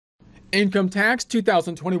Income tax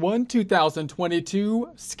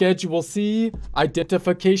 2021-2022, Schedule C,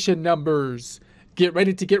 identification numbers. Get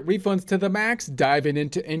ready to get refunds to the max, diving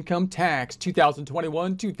into income tax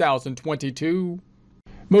 2021-2022.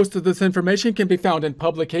 Most of this information can be found in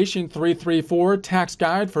Publication 334, Tax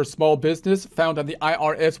Guide for Small Business, found on the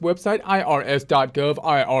IRS website, irs.gov,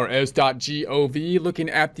 irs.gov. Looking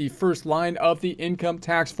at the first line of the income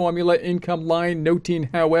tax formula, income line, noting,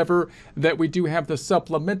 however, that we do have the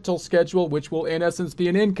supplemental schedule, which will in essence be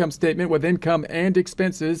an income statement with income and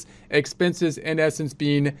expenses. Expenses in essence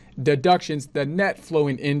being deductions, the net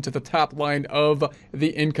flowing into the top line of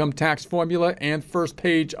the income tax formula, and first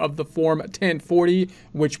page of the Form 1040,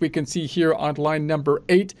 which we can see here on line number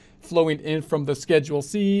 8, flowing in from the Schedule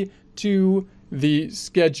C to the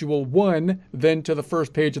Schedule 1, then to the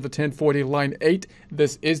first page of the 1040, line 8.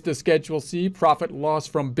 This is the Schedule C, profit loss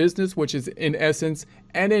from business, which is in essence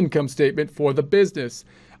an income statement for the business.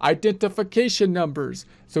 Identification numbers.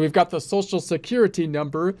 So we've got the Social Security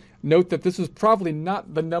number. Note that this is probably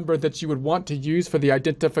not the number that you would want to use for the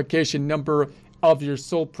identification number of your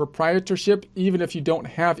sole proprietorship. Even if you don't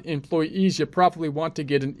have employees, you probably want to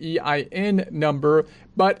get an EIN number.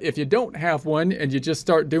 But if you don't have one and you just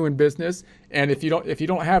start doing business, and if you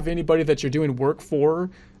don't have anybody that you're doing work for,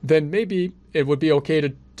 then maybe it would be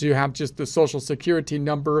okay to have just the Social Security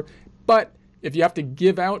number. But if you have to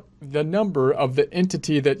give out the number of the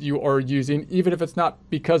entity that you are using, even if it's not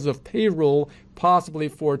because of payroll, possibly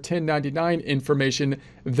for 1099 information,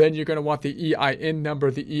 then you're going to want the EIN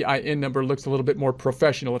number. The EIN number looks a little bit more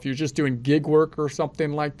professional. If you're just doing gig work or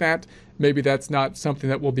something like that, maybe that's not something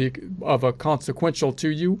that will be of a consequential to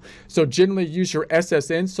you. So generally use your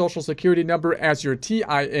SSN, Social Security number, as your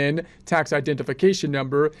TIN, tax identification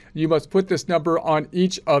number. You must put this number on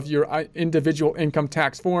each of your individual income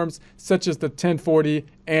tax forms, such as the 1040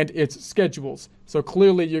 and its schedules. So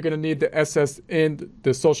clearly you're going to need the SSN,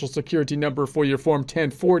 the Social Security number, for your Form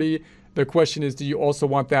 1040. The question is, do you also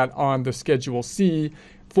want that on the Schedule C?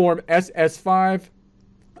 Form SS5,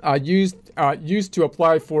 used to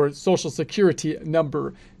apply for Social Security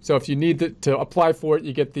number. So if you need to apply for it,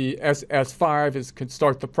 you get the SS5, can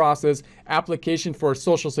start the process. Application for a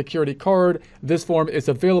Social Security card. This form is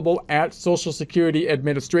available at Social Security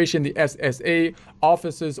Administration, the SSA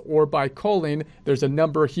offices, or by calling. There's a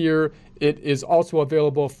number here. It is also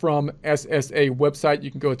available from SSA website.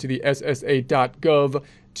 You can go to the ssa.gov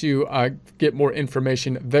to get more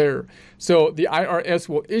information there. So the IRS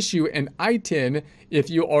will issue an ITIN if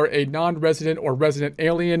you are a non-resident or resident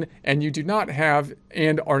alien and you do not have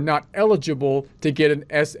and are not eligible to get an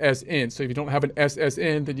SSN. So if you don't have an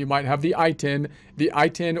SSN, then you might have the ITIN. The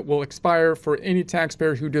ITIN will expire for any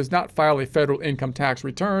taxpayer who does not file a federal income tax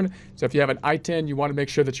return. So if you have an ITIN, you want to make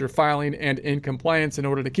sure that you're filing and in compliance in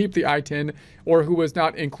order to keep the ITIN, or who was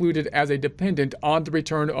not included as a dependent on the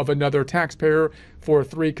return of another taxpayer for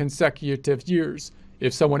 3 consecutive years.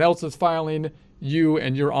 If someone else is filing you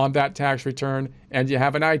and you're on that tax return and you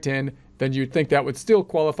have an ITIN, then you'd think that would still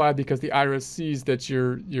qualify because the IRS sees that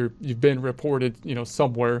you've been reported,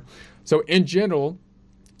 somewhere. So in general,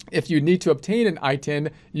 if you need to obtain an ITIN,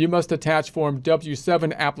 you must attach Form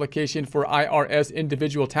W-7 application for IRS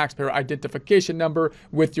individual taxpayer identification number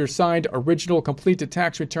with your signed original completed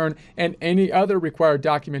tax return and any other required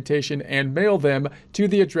documentation, and mail them to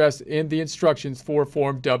the address in the instructions for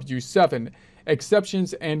Form W-7.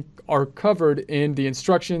 Exceptions are covered in the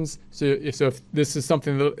instructions. So if this is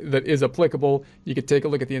something that is applicable, you could take a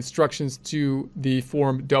look at the instructions to the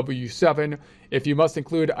Form W-7. If you must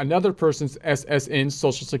include another person's SSN,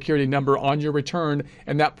 Social Security number, on your return,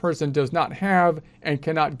 and that person does not have and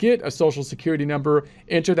cannot get a Social Security number,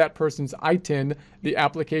 enter that person's ITIN. The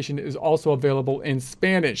application is also available in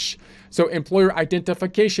Spanish. So employer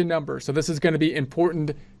identification number. So this is going to be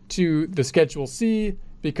important to the Schedule C,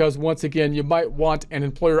 because once again, you might want an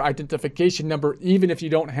employer identification number even if you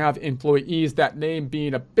don't have employees, that name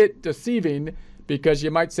being a bit deceiving, because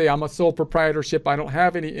you might say, I'm a sole proprietorship, I don't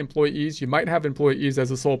have any employees. You might have employees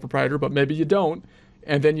as a sole proprietor, but maybe you don't.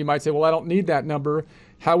 And then you might say, well, I don't need that number.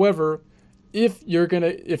 However, if you're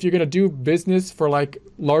gonna do business for like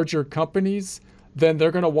larger companies, then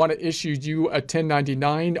they're gonna want to issue you a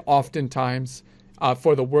 1099 oftentimes.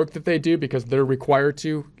 For the work that they do, because they're required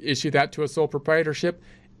to issue that to a sole proprietorship.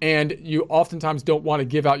 And you oftentimes don't want to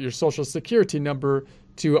give out your Social Security number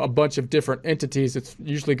to a bunch of different entities. It's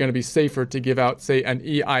usually going to be safer to give out, say, an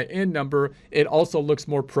EIN number. It also looks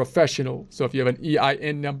more professional. So if you have an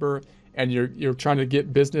EIN number and you're trying to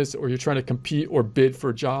get business, or you're trying to compete or bid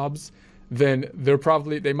for jobs, then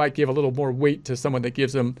they might give a little more weight to someone that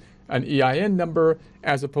gives them an EIN number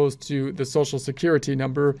as opposed to the Social Security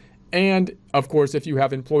number. And of course, if you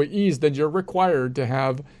have employees, then you're required to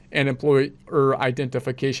have an employer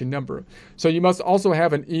identification number. So you must also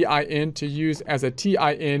have an EIN to use as a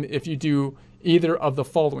TIN if you do either of the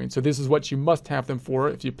following. So this is what you must have them for.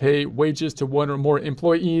 If you pay wages to one or more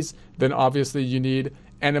employees, then obviously you need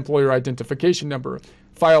an employer identification number.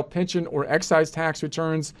 File pension or excise tax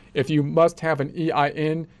returns. If you must have an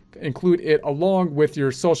EIN, include it along with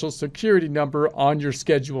your social security number on your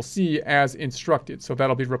Schedule C as instructed. So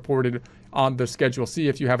that'll be reported on the Schedule C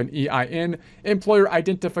if you have an EIN. Employer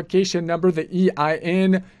identification number, the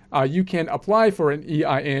EIN. You can apply for an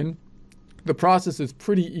EIN. The process is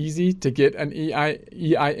pretty easy to get an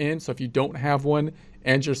EIN. So if you don't have one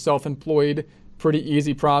and you're self-employed, pretty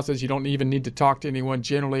easy process. You don't even need to talk to anyone.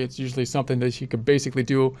 Generally, it's usually something that you can basically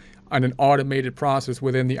do on an automated process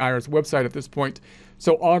within the IRS website at this point.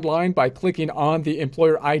 So online, by clicking on the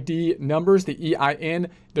employer ID numbers, the EIN,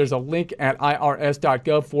 there's a link at irs.gov/EIN.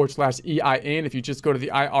 If you just go to the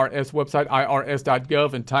IRS website,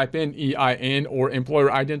 irs.gov, and type in EIN or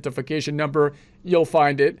employer identification number, you'll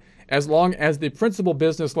find it. As long as the principal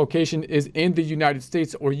business location is in the United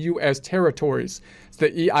States or U.S. territories. So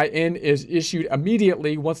the EIN is issued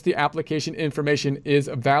immediately once the application information is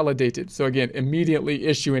validated. So again, immediately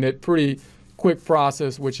issuing it, pretty quick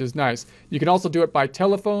process, which is nice. You can also do it by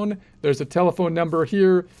telephone. There's a telephone number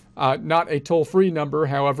here, not a toll-free number,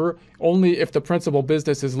 however, only if the principal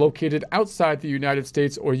business is located outside the United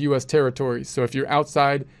States or U.S. territories. So if you're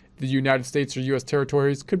outside the United States or U.S.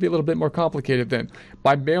 territories, could be a little bit more complicated then.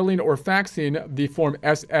 By mailing or faxing the Form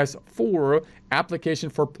SS4,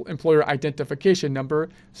 application for employer identification number.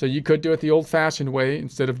 So you could do it the old-fashioned way.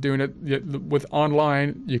 Instead of doing it with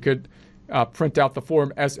online, you could print out the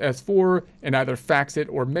Form SS4 and either fax it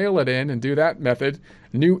or mail it in and do that method.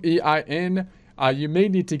 New EIN. You may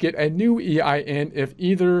need to get a new EIN if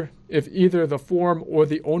either the form or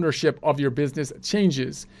the ownership of your business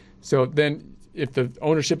changes. So then if the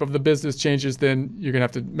ownership of the business changes, then you're going to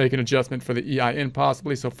have to make an adjustment for the EIN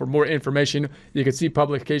possibly. So for more information, you can see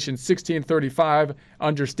publication 1635,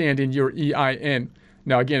 Understanding Your EIN.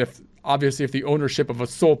 Now again, obviously if the ownership of a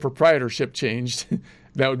sole proprietorship changed,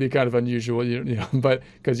 that would be kind of unusual, but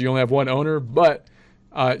because you only have one owner. But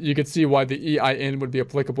you can see why the EIN would be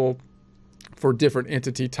applicable for different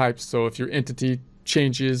entity types. So if your entity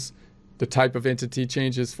changes, the type of entity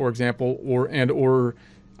changes, for example, or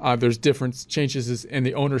there's different changes in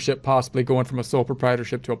the ownership, possibly going from a sole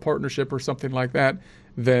proprietorship to a partnership or something like that,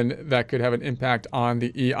 then that could have an impact on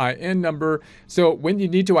the EIN number. So when you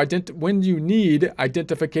need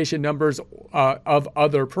identification numbers of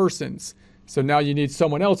other persons, so now you need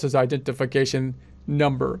someone else's identification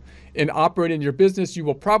number. In operating your business, you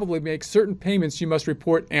will probably make certain payments you must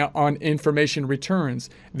report on information returns.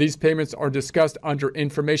 These payments are discussed under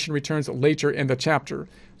information returns later in the chapter.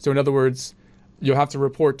 So in other words, you'll have to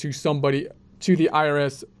report to somebody, to the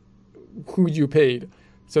IRS, who you paid.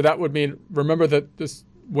 So that would mean, remember that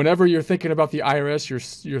whenever you're thinking about the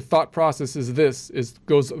IRS, your thought process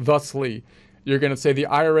goes thusly. You're going to say the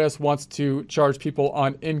IRS wants to charge people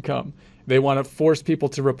on income. They want to force people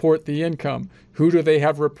to report the income. Who do they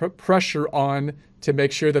have pressure on to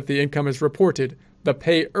make sure that the income is reported? The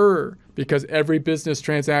payer, because every business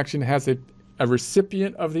transaction has a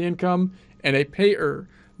recipient of the income and a payer.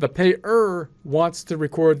 The payer wants to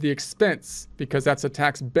record the expense because that's a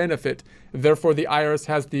tax benefit. Therefore, the IRS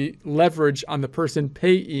has the leverage on the person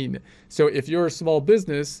paying. So if you're a small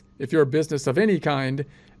business, if you're a business of any kind,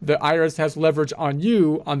 the IRS has leverage on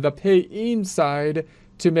you on the paying side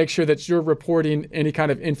to make sure that you're reporting any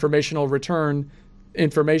kind of informational return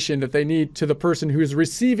information that they need to the person who's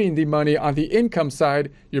receiving the money on the income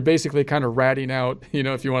side. You're basically kind of ratting out,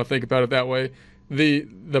 if you want to think about it that way,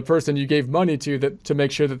 the person you gave money to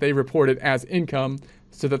make sure that they report it as income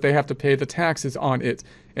so that they have to pay the taxes on it.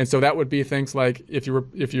 And so that would be things like if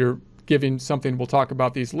you're giving something, we'll talk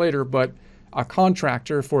about these later, but a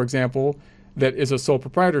contractor, for example, that is a sole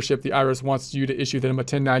proprietorship, the IRS wants you to issue them a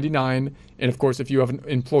 1099. And of course, if you have an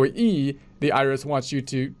employee, the IRS wants you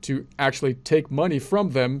to actually take money from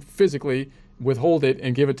them physically, withhold it,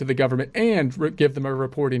 and give it to the government, and give them a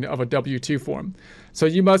reporting of a W-2 form. So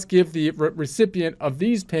you must give the recipient of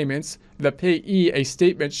these payments, the payee, a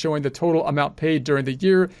statement showing the total amount paid during the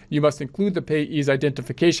year. You must include the payee's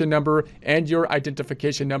identification number and your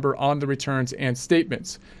identification number on the returns and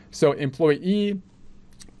statements. So employee,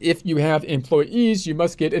 if you have employees, you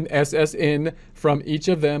must get an SSN from each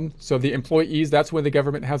of them. So the employees, that's when the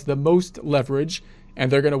government has the most leverage,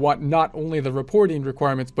 and they're going to want not only the reporting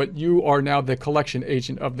requirements, but you are now the collection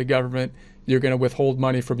agent of the government. You're going to withhold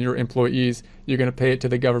money from your employees. You're going to pay it to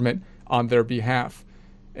the government on their behalf.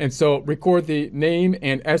 And so record the name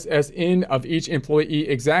and SSN of each employee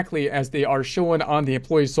exactly as they are shown on the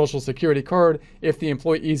employee's social security card. If the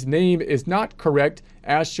employee's name is not correct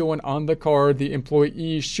as shown on the card, the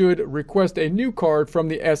employee should request a new card from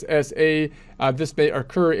the SSA. This may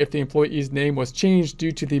occur if the employee's name was changed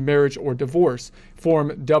due to the marriage or divorce.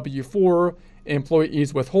 Form W-4,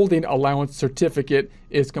 Employee's Withholding Allowance Certificate,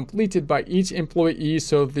 is completed by each employee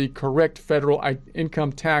so the correct federal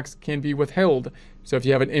income tax can be withheld. So if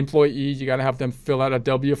you have an employee, you got to have them fill out a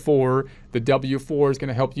W-4. The W-4 is going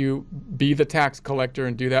to help you be the tax collector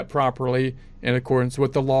and do that properly in accordance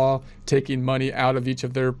with the law, taking money out of each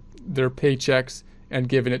of their paychecks and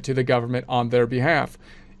giving it to the government on their behalf.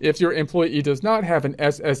 If your employee does not have an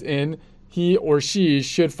SSN, he or she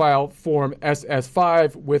should file Form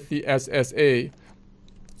SS5 with the SSA.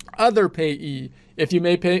 Other payee. If you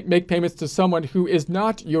make payments to someone who is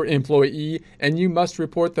not your employee and you must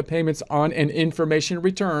report the payments on an information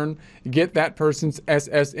return, get that person's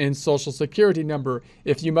SSN social security number.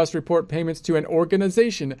 If you must report payments to an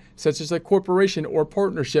organization, such as a corporation or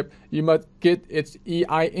partnership, you must get its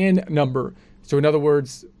EIN number. So in other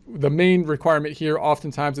words, the main requirement here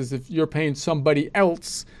oftentimes is if you're paying somebody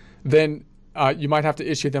else, then you might have to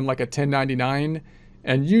issue them like a 1099.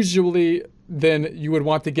 And usually then you would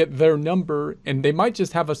want to get their number, and they might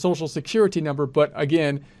just have a social security number, but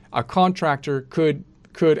again, a contractor could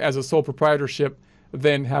as a sole proprietorship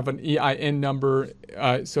then have an EIN number.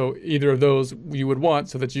 So either of those you would want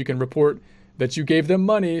so that you can report that you gave them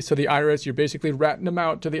money. So the IRS, you're basically ratting them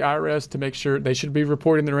out to the IRS to make sure they should be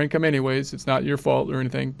reporting their income anyways. It's not your fault or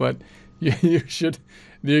anything, but you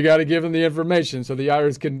got to give them the information so the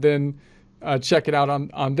IRS can then check it out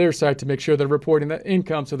on their side to make sure they're reporting that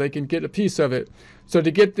income so they can get a piece of it. So to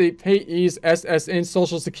get the payee's SSN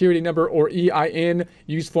social security number or EIN,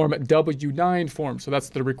 use Form W-9 form. So that's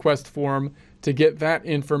the request form. To get that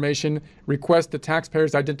information, request the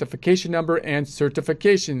taxpayer's identification number and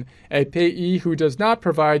certification. A payee who does not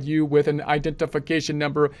provide you with an identification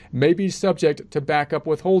number may be subject to backup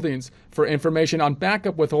withholdings. For information on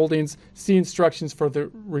backup withholdings, see instructions for the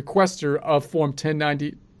requester of Form Form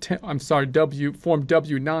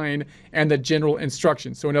W-9 and the general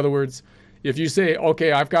instructions. So in other words, if you say,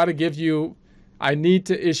 okay, I need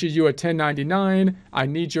to issue you a 1099, I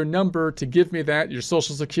need your number to give me that, your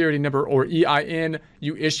social security number or EIN,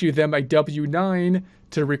 you issue them a W-9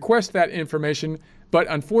 to request that information. But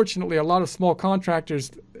unfortunately, a lot of small contractors,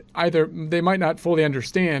 either they might not fully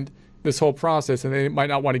understand this whole process and they might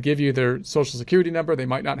not want to give you their social security number, they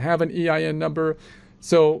might not have an EIN number.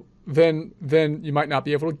 So then you might not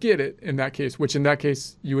be able to get it in that case, which in that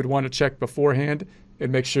case you would want to check beforehand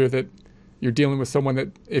and make sure that you're dealing with someone that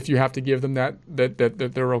if you have to give them that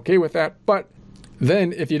they're okay with that. But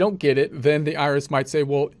then if you don't get it, then the IRS might say,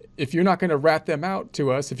 well, if you're not going to rat them out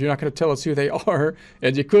to us, if you're not going to tell us who they are,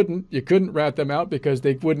 and you couldn't rat them out because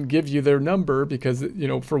they wouldn't give you their number because,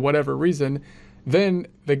 for whatever reason, then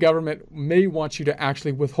the government may want you to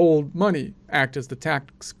actually withhold money, act as the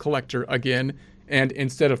tax collector again, and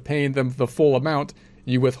instead of paying them the full amount,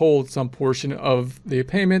 you withhold some portion of the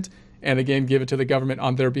payment and again give it to the government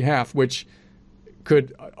on their behalf, which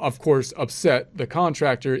could, of course, upset the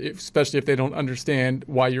contractor, especially if they don't understand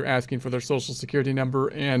why you're asking for their social security number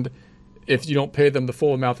and if you don't pay them the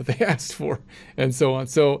full amount that they asked for, and so on.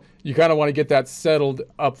 So you kind of want to get that settled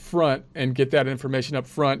up front and get that information up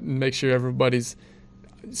front and make sure everybody's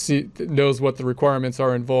knows what the requirements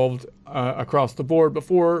are involved across the board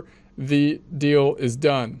before the deal is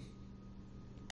done.